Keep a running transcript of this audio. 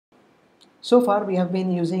So far we have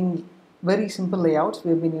been using very simple layouts. We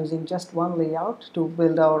have been using just one layout to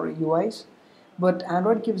build our UIs, but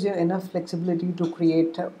Android gives you enough flexibility to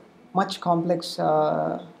create much complex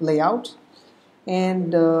layouts.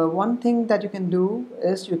 And one thing that you can do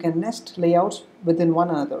is you can nest layouts within one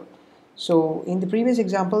another. So in the previous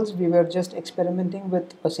examples, we were just experimenting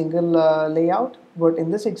with a single layout, but in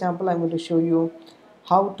this example, I'm going to show you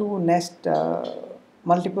how to nest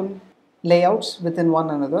multiple layouts within one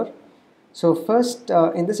another. So first,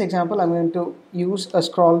 in this example, I'm going to use a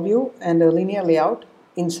scroll view and a linear layout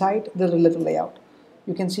inside the relative layout.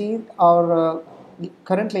 You can see our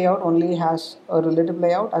current layout only has a relative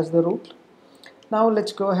layout as the root. Now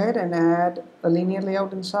let's go ahead and add a linear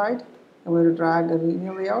layout inside. I'm going to drag a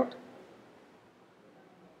linear layout.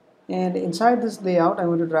 And inside this layout, I'm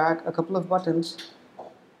going to drag a couple of buttons.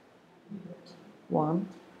 One.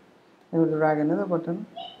 I'm going to drag another button.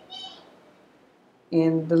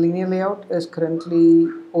 And the linear layout is currently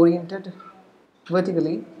oriented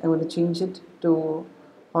vertically. I'm going to change it to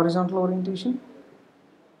horizontal orientation.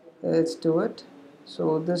 Let's do it.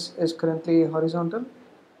 So this is currently horizontal.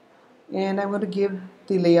 And I'm going to give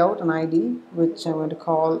the layout an ID, which I'm going to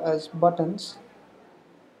call as buttons.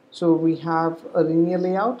 So we have a linear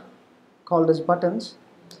layout called as buttons,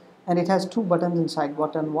 and it has two buttons inside,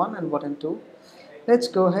 button 1 and button 2. Let's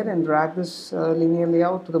go ahead and drag this linear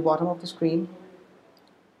layout to the bottom of the screen.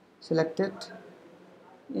 Select it,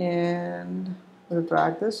 and we'll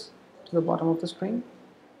drag this to the bottom of the screen.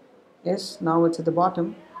 Yes, now it's at the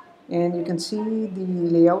bottom, and you can see the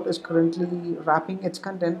layout is currently wrapping its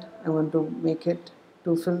content. I'm going to make it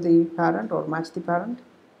to fill the parent or match the parent.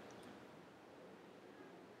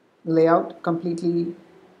 The layout completely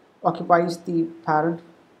occupies the parent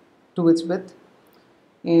to its width,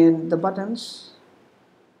 and the buttons,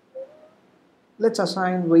 let's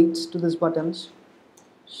assign weights to these buttons.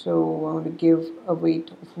 So I'm going to give a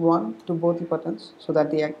weight of 1 to both the buttons so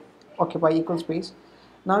that they occupy equal space.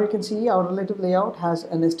 Now you can see our relative layout has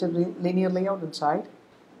a nested linear layout inside.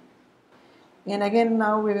 And again,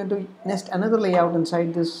 now we're going to nest another layout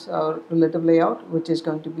inside this relative layout, which is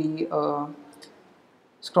going to be a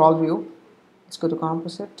scroll view. Let's go to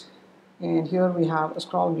composite, and here we have a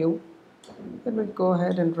scroll view. Let me go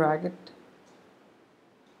ahead and drag it.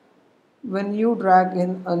 When you drag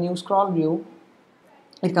in a new scroll view,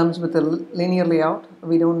 it comes with a linear layout.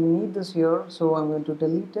 We don't need this here, so I'm going to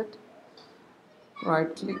delete it.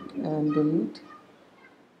 Right click and delete.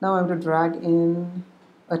 Now I'm going to drag in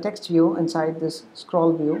a text view inside this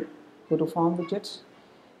scroll view. Go to form widgets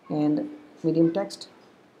and medium text.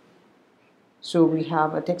 So we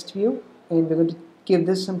have a text view, and we're going to give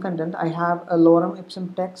this some content. I have a lorem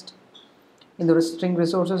ipsum text in the string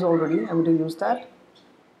resources already. I'm going to use that.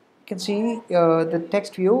 You can see the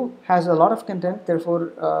text view has a lot of content,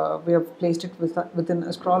 therefore we have placed it within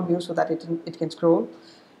a scroll view so that it can scroll,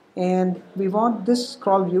 and we want this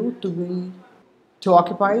scroll view to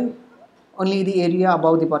occupy only the area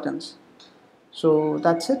above the buttons. So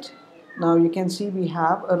that's it. Now you can see we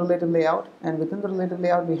have a relative layout, and within the relative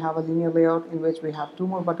layout we have a linear layout in which we have two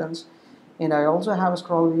more buttons, and I also have a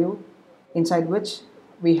scroll view inside which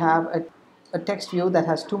we have a text view that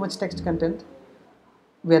has too much text content.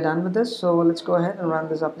 We are done with this, so let's go ahead and run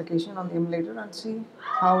this application on the emulator and see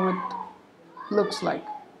how it looks like.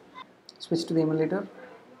 Switch to the emulator,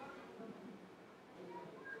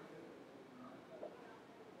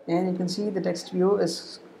 and you can see the text view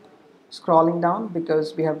is scrolling down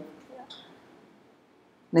because we have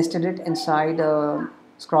nested it inside a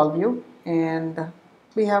scroll view, and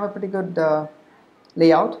we have a pretty good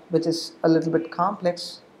layout, which is a little bit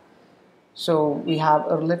complex. So we have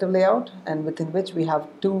a relative layout, and within which we have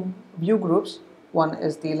two view groups. One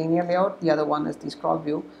is the linear layout, the other one is the scroll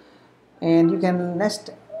view. And you can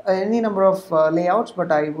nest any number of layouts,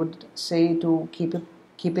 but I would say to keep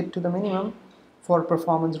it to the minimum for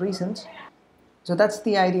performance reasons. So that's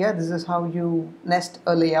the idea. This is how you nest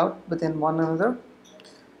a layout within one another.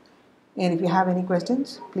 And if you have any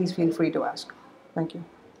questions, please feel free to ask. Thank you.